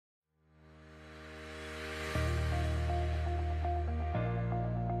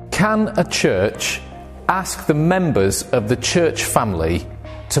Can a church ask the members of the church family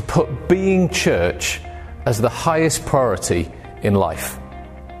to put being church as the highest priority in life?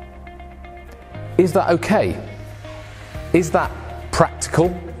 Is that okay? Is that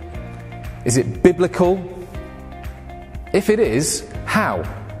practical? Is it biblical? If it is, how?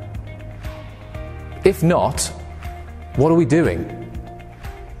 If not, what are we doing?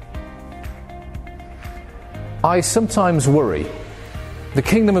 I sometimes worry. The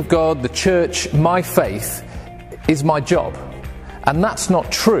kingdom of God, the church, my faith is my job. And that's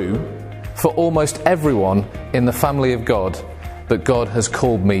not true for almost everyone in the family of God that God has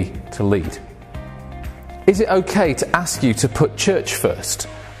called me to lead. Is it okay to ask you to put church first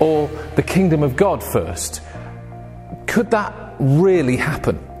or the kingdom of God first? Could that really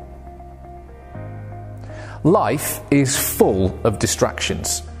happen? Life is full of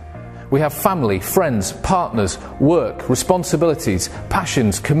distractions. We have family, friends, partners, work, responsibilities,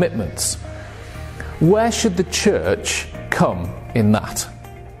 passions, commitments. Where should the church come in that?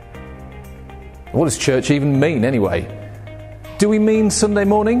 What does church even mean anyway? Do we mean Sunday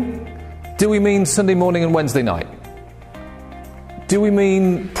morning? Do we mean Sunday morning and Wednesday night? Do we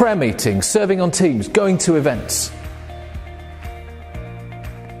mean prayer meetings, serving on teams, going to events?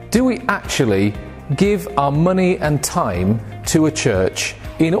 Do we actually give our money and time to a church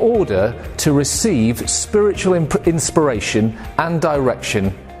in order to receive spiritual inspiration and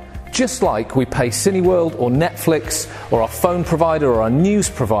direction, just like we pay Cineworld or Netflix or our phone provider or our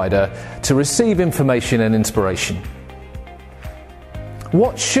news provider to receive information and inspiration?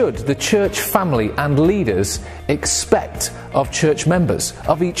 What should the church family and leaders expect of church members,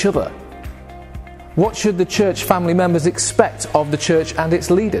 of each other? What should the church family members expect of the church and its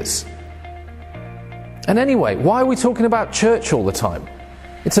leaders? And anyway, why are we talking about church all the time?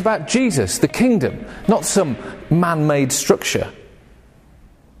 It's about Jesus, the kingdom, not some man-made structure.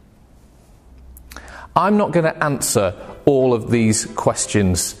 I'm not going to answer all of these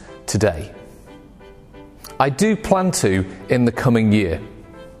questions today. I do plan to in the coming year.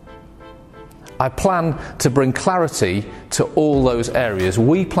 I plan to bring clarity to all those areas.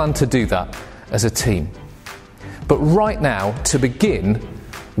 We plan to do that as a team. But right now, to begin,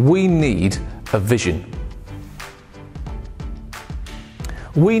 we need a vision.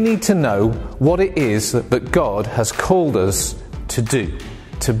 We need to know what it is that God has called us to do,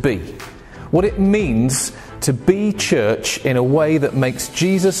 to be. What it means to be church in a way that makes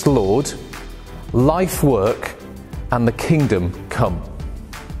Jesus Lord, life work, and the kingdom come.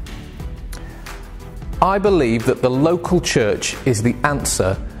 I believe that the local church is the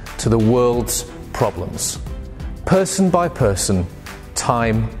answer to the world's problems, person by person,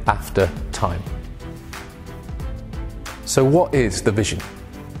 time after time. So what is the vision?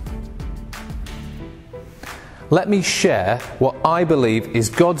 Let me share what I believe is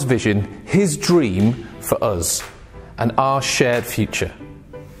God's vision, His dream for us, and our shared future.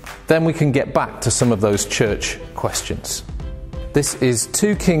 Then we can get back to some of those church questions. This is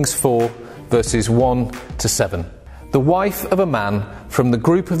 2 Kings 4, verses 1 to 7. The wife of a man from the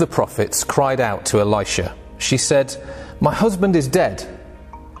group of the prophets cried out to Elisha. She said, "My husband is dead.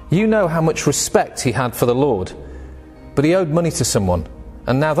 You know how much respect he had for the Lord. But he owed money to someone,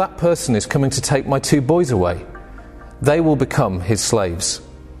 and now that person is coming to take my 2 boys away. They will become his slaves."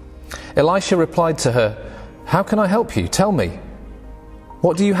 Elisha replied to her, "How can I help you? Tell me.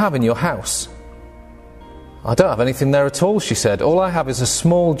 What do you have in your house?" "I don't have anything there at all," she said. "All I have is a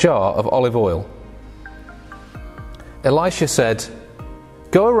small jar of olive oil." Elisha said,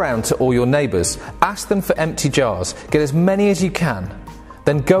 "Go around to all your neighbours, ask them for empty jars, get as many as you can.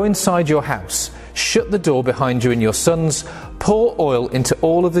 Then go inside your house, shut the door behind you and your sons, pour oil into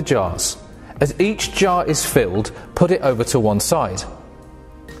all of the jars. As each jar is filled, put it over to one side."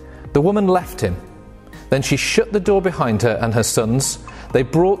 The woman left him. Then she shut the door behind her and her sons. They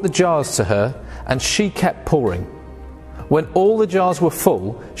brought the jars to her, and she kept pouring. When all the jars were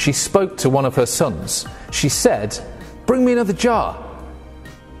full, she spoke to one of her sons. She said, "Bring me another jar."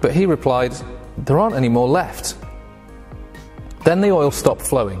 But he replied, "There aren't any more left." Then the oil stopped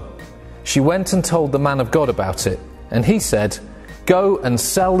flowing. She went and told the man of God about it, and he said, "Go and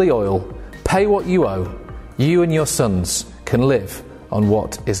sell the oil, pay what you owe. You and your sons can live on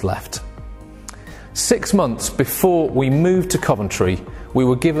what is left." 6 months before we moved to Coventry, we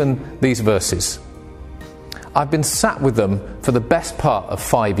were given these verses. I've been sat with them for the best part of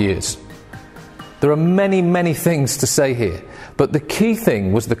 5 years. There are many, many things to say here, but the key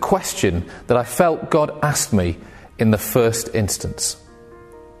thing was the question that I felt God asked me in the first instance.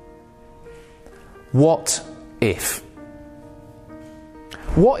 What if?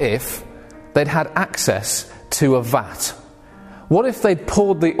 What if they'd had access to a vat? What if they'd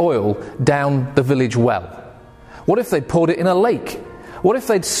poured the oil down the village well? What if they'd poured it in a lake? What if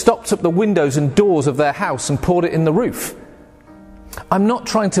they'd stopped up the windows and doors of their house and poured it in the roof? I'm not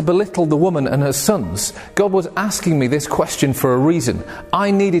trying to belittle the woman and her sons. God was asking me this question for a reason.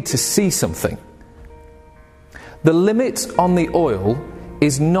 I needed to see something. The limit on the oil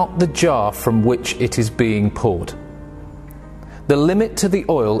is not the jar from which it is being poured. The limit to the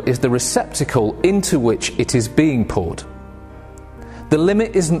oil is the receptacle into which it is being poured. The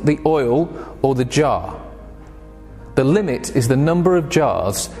limit isn't the oil or the jar. The limit is the number of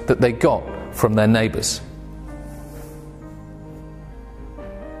jars that they got from their neighbours.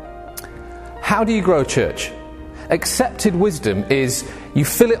 How do you grow a church? Accepted wisdom is you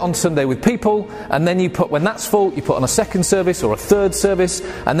fill it on Sunday with people, and then when that's full, you put on a second service or a third service,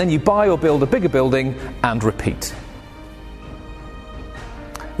 and then you buy or build a bigger building and repeat.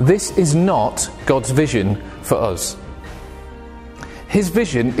 This is not God's vision for us. His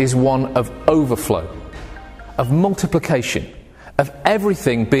vision is one of overflow, of multiplication, of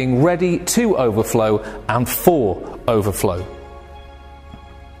everything being ready to overflow and for overflow.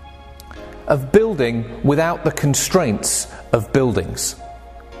 Of building without the constraints of buildings,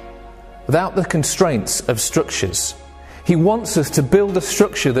 without the constraints of structures. He wants us to build a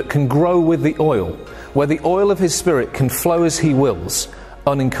structure that can grow with the oil, where the oil of His Spirit can flow as He wills,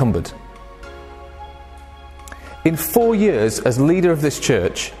 unencumbered. In 4 years as leader of this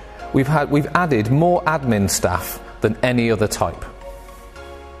church, we've added more admin staff than any other type.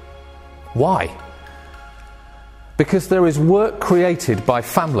 Why? Because there is work created by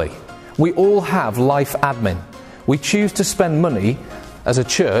family. We all have life admin. We choose to spend money as a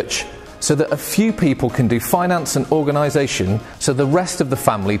church so that a few people can do finance and organisation so the rest of the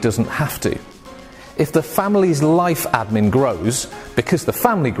family doesn't have to. If the family's life admin grows, because the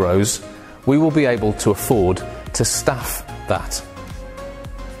family grows, we will be able to afford to staff that.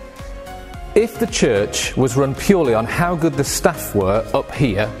 If the church was run purely on how good the staff were up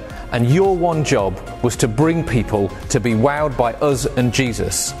here, and your one job was to bring people to be wowed by us and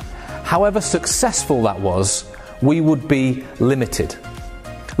Jesus, however successful that was, we would be limited.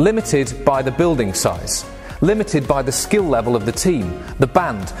 Limited by the building size, limited by the skill level of the team, the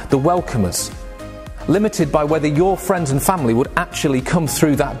band, the welcomers, limited by whether your friends and family would actually come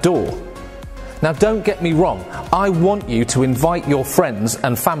through that door. Now, don't get me wrong, I want you to invite your friends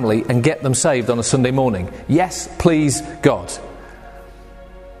and family and get them saved on a Sunday morning. Yes, please, God.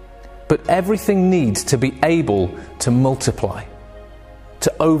 But everything needs to be able to multiply,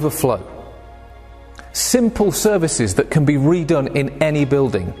 to overflow. Simple services that can be redone in any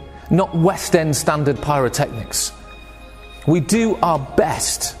building, not West End standard pyrotechnics. We do our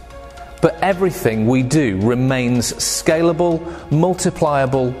best, but everything we do remains scalable,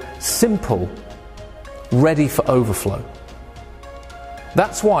 multipliable, simple, ready for overflow.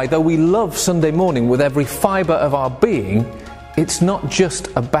 That's why, though we love Sunday morning with every fibre of our being, it's not just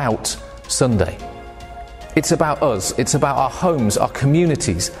about Sunday. It's about us. It's about our homes, our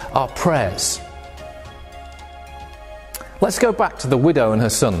communities, our prayers. Let's go back to the widow and her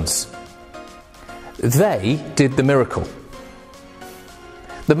sons. They did the miracle.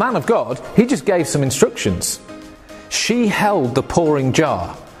 The man of God, he just gave some instructions. She held the pouring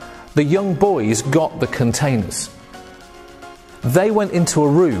jar. The young boys got the containers. They went into a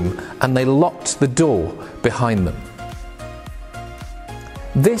room and they locked the door behind them.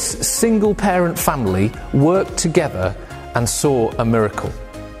 This single parent family worked together and saw a miracle.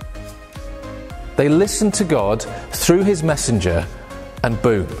 They listened to God through His messenger, and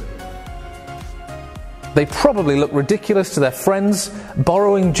boom. They probably looked ridiculous to their friends,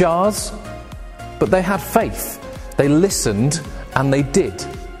 borrowing jars, but they had faith. They listened and they did.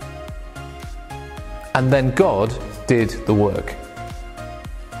 And then God did the work.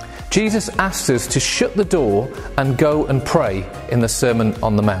 Jesus asks us to shut the door and go and pray in the Sermon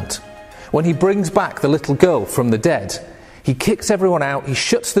on the Mount. When He brings back the little girl from the dead, He kicks everyone out, He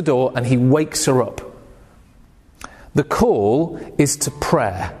shuts the door, and He wakes her up. The call is to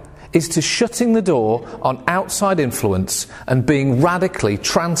prayer, is to shutting the door on outside influence and being radically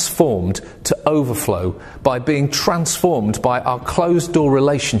transformed to overflow by being transformed by our closed door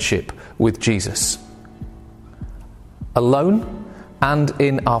relationship with Jesus. Alone and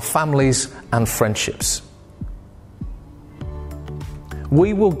in our families and friendships.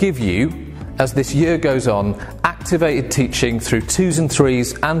 We will give you, as this year goes on, activated teaching through 2s and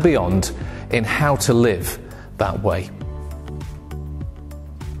 3s and beyond in how to live that way.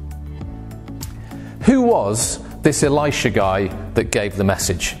 Who was this Elisha guy that gave the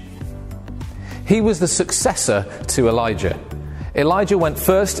message? He was the successor to Elijah. Elijah went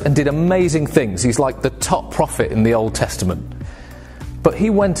first and did amazing things. He's like the top prophet in the Old Testament. But he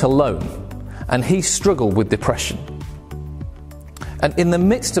went alone, and he struggled with depression. And in the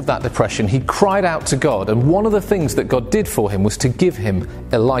midst of that depression, he cried out to God, and one of the things that God did for him was to give him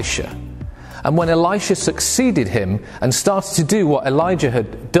Elisha. And when Elisha succeeded him and started to do what Elijah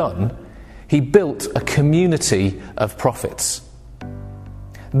had done, he built a community of prophets.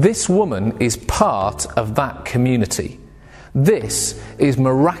 This woman is part of that community. This is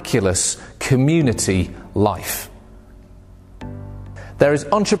miraculous community life. There is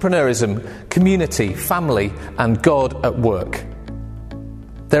entrepreneurism, community, family, and God at work.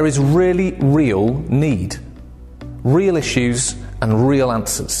 There is really real need, real issues, and real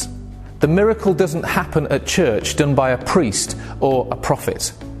answers. The miracle doesn't happen at church done by a priest or a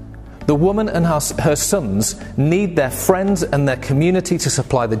prophet. The woman and her sons need their friends and their community to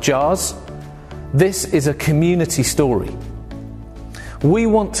supply the jars. This is a community story. We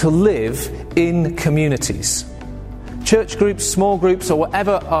want to live in communities. Church groups, small groups, or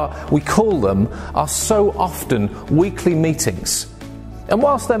whatever we call them, are so often weekly meetings. And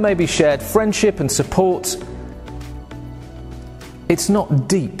whilst there may be shared friendship and support, it's not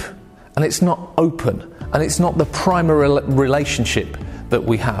deep, and it's not open, and it's not the primary relationship that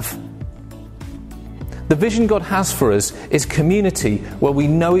we have. The vision God has for us is community where we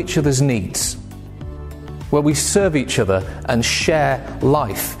know each other's needs, where we serve each other and share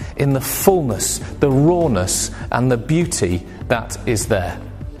life in the fullness, the rawness, and the beauty that is there.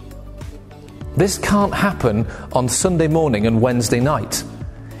 This can't happen on Sunday morning and Wednesday night.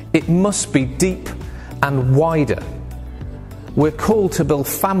 It must be deep and wider. We're called to build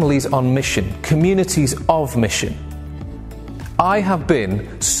families on mission, communities of mission. I have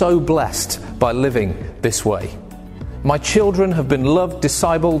been so blessed by living this way. My children have been loved,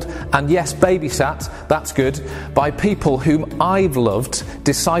 discipled, and yes, babysat, that's good, by people whom I've loved,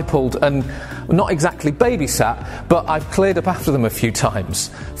 discipled, and not exactly babysat, but I've cleared up after them a few times,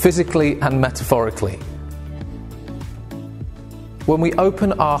 physically and metaphorically. When we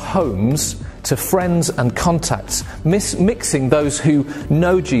open our homes to friends and contacts, mixing those who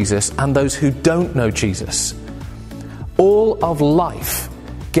know Jesus and those who don't know Jesus, all of life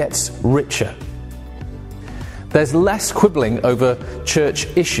gets richer. There's less quibbling over church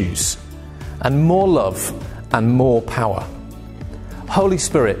issues and more love and more power. Holy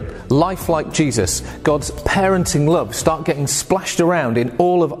Spirit, life like Jesus, God's parenting love start getting splashed around in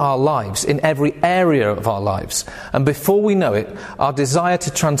all of our lives, in every area of our lives. And before we know it, our desire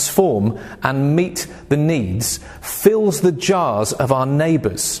to transform and meet the needs fills the jars of our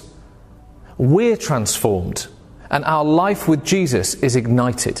neighbours. We're transformed, and our life with Jesus is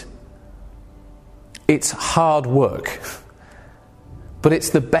ignited. It's hard work, but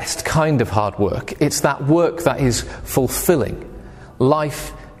it's the best kind of hard work. It's that work that is fulfilling,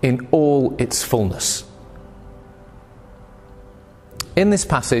 life in all its fullness. In this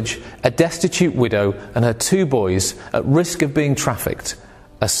passage, a destitute widow and her 2 boys at risk of being trafficked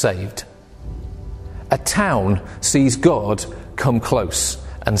are saved. A town sees God come close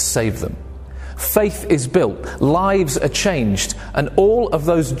and save them. Faith is built, lives are changed, and all of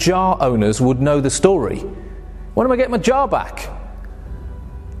those jar owners would know the story. When am I getting my jar back?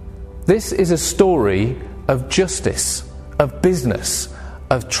 This is a story of justice, of business,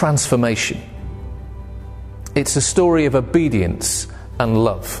 of transformation. It's a story of obedience and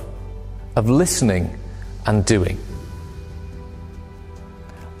love, of listening and doing.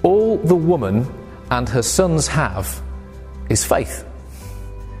 All the woman and her sons have is faith.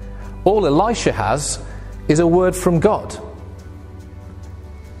 All Elisha has is a word from God.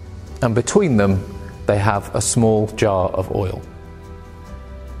 And between them, they have a small jar of oil.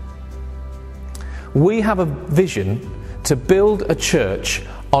 We have a vision to build a church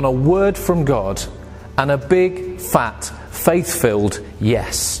on a word from God and a big, fat, faith-filled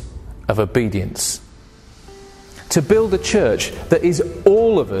yes of obedience. To build a church that is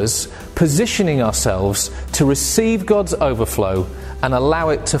all of us positioning ourselves to receive God's overflow and allow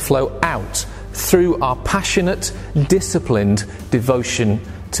it to flow out through our passionate, disciplined devotion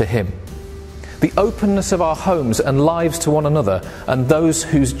to Him. The openness of our homes and lives to one another and those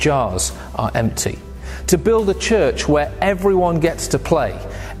whose jars are empty. To build a church where everyone gets to play,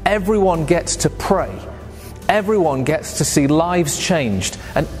 everyone gets to pray, everyone gets to see lives changed,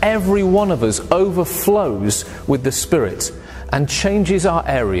 and every one of us overflows with the Spirit and changes our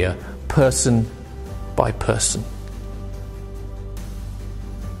area person by person.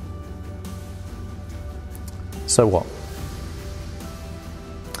 So what?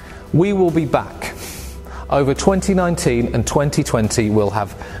 We will be back. Over 2019 and 2020, we'll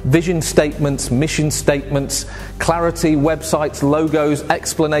have vision statements, mission statements, clarity, websites, logos,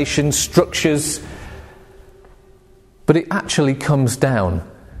 explanations, structures. But it actually comes down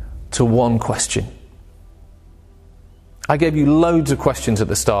to one question. I gave you loads of questions at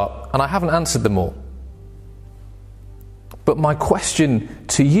the start, and I haven't answered them all. But my question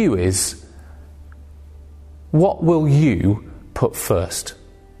to you is, what will you put first?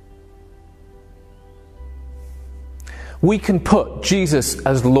 We can put Jesus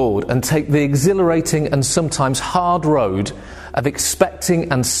as Lord and take the exhilarating and sometimes hard road of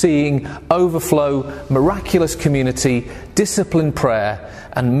expecting and seeing overflow, miraculous community, disciplined prayer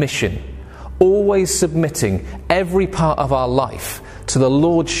and mission, always submitting every part of our life to the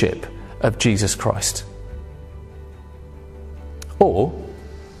lordship of Jesus Christ. Or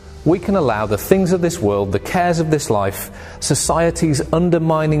we can allow the things of this world, the cares of this life, society's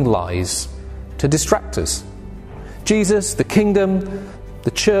undermining lies to distract us. Jesus, the kingdom,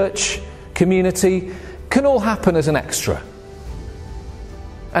 the church, community can all happen as an extra,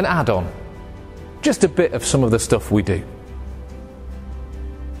 an add-on, just a bit of some of the stuff we do.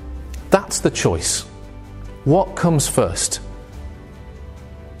 That's the choice. What comes first?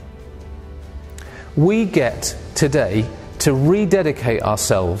 We get today to rededicate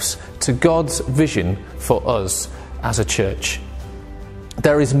ourselves to God's vision for us as a church.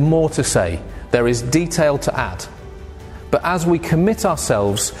 There is more to say, there is detail to add. But as we commit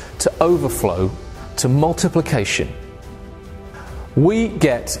ourselves to overflow, to multiplication, we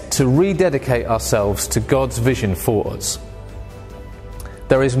get to rededicate ourselves to God's vision for us.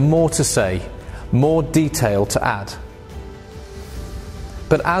 There is more to say, more detail to add.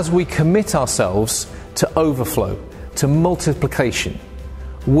 But as we commit ourselves to overflow, to multiplication,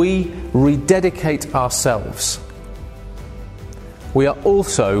 we rededicate ourselves. We are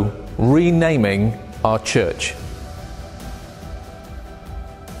also renaming our church.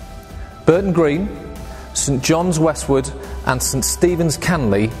 Burton Green, St John's Westwood and St Stephen's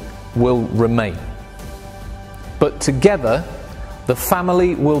Canley will remain. But together, the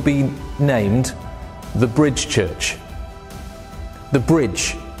family will be named the Bridge Church. The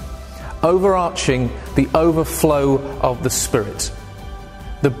bridge, overarching the overflow of the Spirit.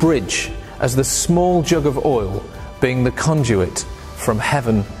 The bridge as the small jug of oil being the conduit from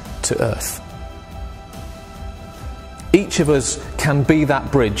heaven to earth. Each of us can be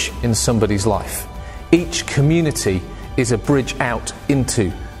that bridge in somebody's life. Each community is a bridge out into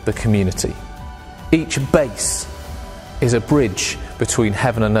the community. Each base is a bridge between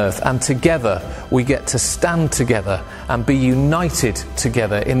heaven and earth, and together we get to stand together and be united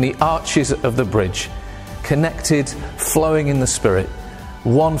together in the arches of the bridge, connected, flowing in the Spirit,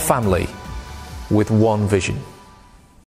 one family with one vision.